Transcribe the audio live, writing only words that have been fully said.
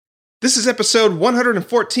This is episode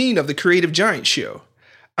 114 of the Creative Giant Show.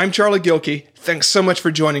 I'm Charlie Gilkey. Thanks so much for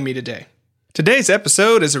joining me today. Today's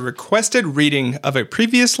episode is a requested reading of a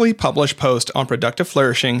previously published post on Productive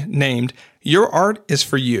Flourishing named Your Art is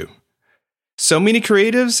for You. So many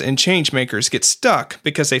creatives and change makers get stuck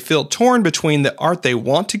because they feel torn between the art they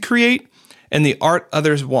want to create and the art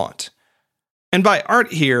others want. And by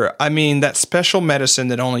art here, I mean that special medicine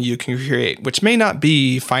that only you can create, which may not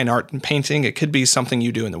be fine art and painting. It could be something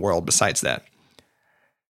you do in the world besides that.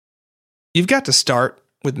 You've got to start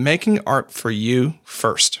with making art for you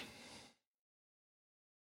first.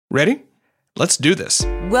 Ready? Let's do this.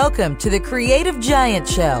 Welcome to the Creative Giant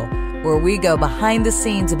Show, where we go behind the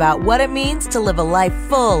scenes about what it means to live a life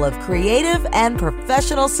full of creative and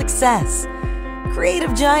professional success.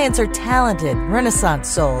 Creative giants are talented, Renaissance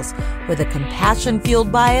souls with a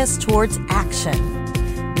compassion-fueled bias towards action.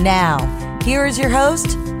 Now, here is your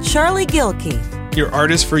host, Charlie Gilkey. Your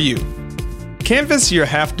art is for you. Canvas your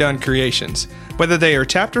half-done creations, whether they are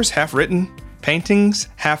chapters half-written, paintings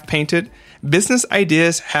half-painted, business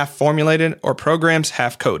ideas half-formulated, or programs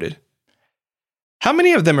half-coded. How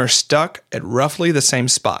many of them are stuck at roughly the same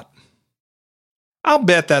spot? I'll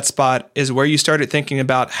bet that spot is where you started thinking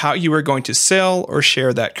about how you were going to sell or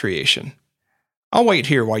share that creation. I'll wait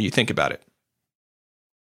here while you think about it.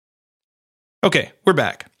 Okay, we're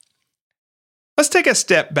back. Let's take a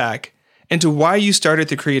step back into why you started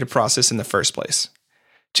the creative process in the first place.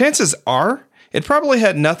 Chances are, it probably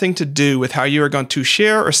had nothing to do with how you were going to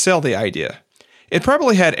share or sell the idea. It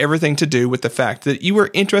probably had everything to do with the fact that you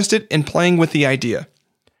were interested in playing with the idea.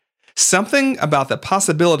 Something about the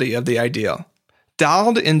possibility of the idea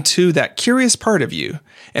dialed into that curious part of you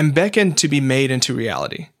and beckoned to be made into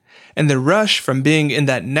reality. And the rush from being in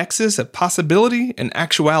that nexus of possibility and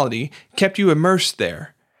actuality kept you immersed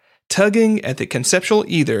there, tugging at the conceptual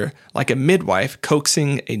ether like a midwife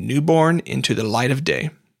coaxing a newborn into the light of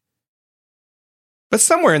day. But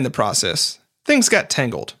somewhere in the process, things got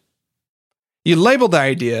tangled. You labeled the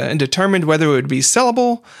idea and determined whether it would be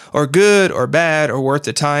sellable or good or bad or worth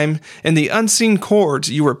the time, and the unseen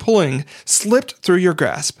cords you were pulling slipped through your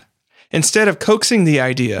grasp. Instead of coaxing the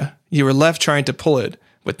idea, you were left trying to pull it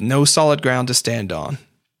with no solid ground to stand on.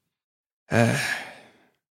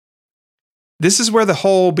 This is where the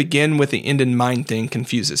whole begin with the end in mind thing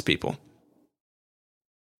confuses people.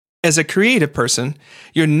 As a creative person,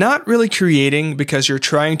 you're not really creating because you're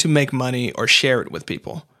trying to make money or share it with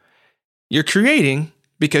people. You're creating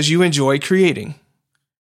because you enjoy creating.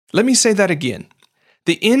 Let me say that again.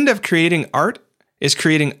 The end of creating art is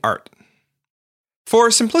creating art. For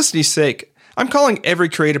simplicity's sake, I'm calling every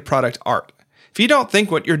creative product art. If you don't think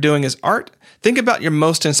what you're doing is art, think about your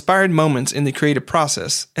most inspired moments in the creative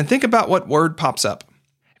process and think about what word pops up.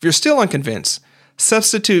 If you're still unconvinced,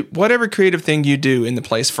 substitute whatever creative thing you do in the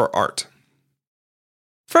place for art.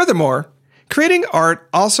 Furthermore, creating art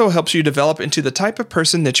also helps you develop into the type of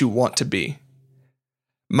person that you want to be.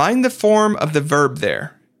 Mind the form of the verb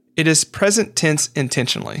there. It is present tense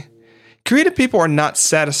intentionally. Creative people are not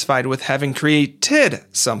satisfied with having created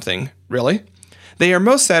something, really. They are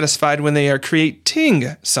most satisfied when they are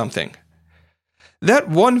creating something. That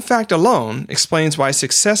one fact alone explains why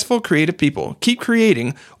successful creative people keep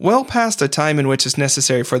creating well past the time in which it's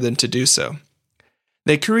necessary for them to do so.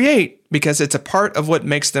 They create because it's a part of what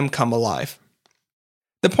makes them come alive.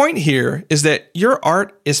 The point here is that your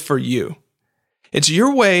art is for you. It's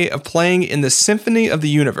your way of playing in the symphony of the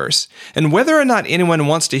universe, and whether or not anyone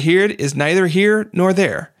wants to hear it is neither here nor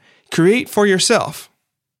there. Create for yourself.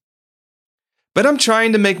 But I'm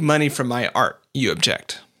trying to make money from my art, you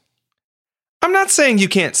object. I'm not saying you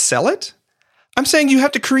can't sell it. I'm saying you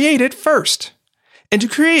have to create it first. And to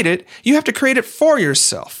create it, you have to create it for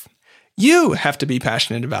yourself. You have to be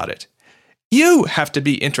passionate about it. You have to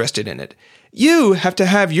be interested in it. You have to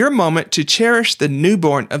have your moment to cherish the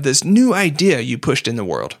newborn of this new idea you pushed in the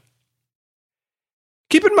world.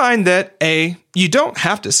 Keep in mind that A, you don't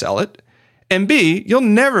have to sell it, and B, you'll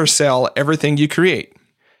never sell everything you create.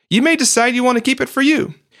 You may decide you want to keep it for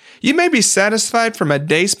you. You may be satisfied from a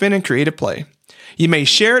day spent in creative play. You may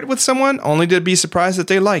share it with someone only to be surprised that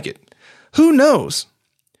they like it. Who knows?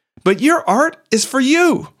 But your art is for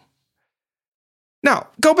you. Now,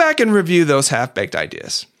 go back and review those half-baked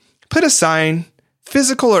ideas. Put a sign,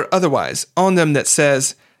 physical or otherwise, on them that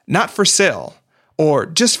says, not for sale, or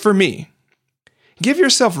just for me. Give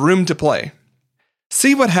yourself room to play.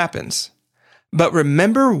 See what happens. But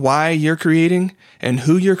remember why you're creating and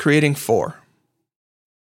who you're creating for.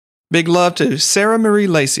 Big love to Sarah Marie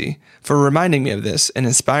Lacey for reminding me of this and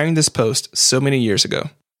inspiring this post so many years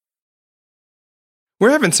ago. We're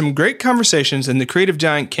having some great conversations in the Creative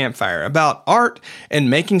Giant Campfire about art and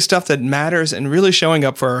making stuff that matters and really showing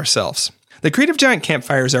up for ourselves. The Creative Giant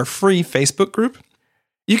Campfire is our free Facebook group.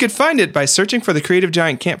 You could find it by searching for the Creative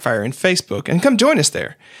Giant Campfire in Facebook and come join us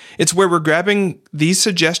there. It's where we're grabbing these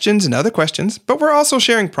suggestions and other questions, but we're also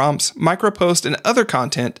sharing prompts, microposts, and other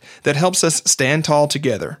content that helps us stand tall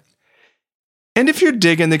together. And if you're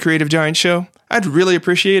digging the Creative Giant Show, I'd really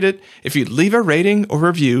appreciate it if you'd leave a rating or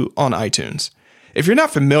review on iTunes. If you're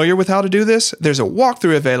not familiar with how to do this, there's a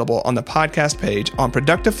walkthrough available on the podcast page on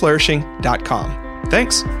productiveflourishing.com.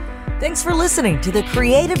 Thanks. Thanks for listening to the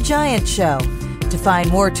Creative Giant Show. To find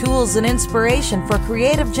more tools and inspiration for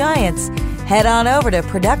creative giants, head on over to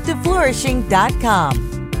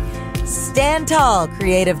productiveflourishing.com. Stand tall,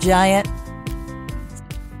 Creative Giant.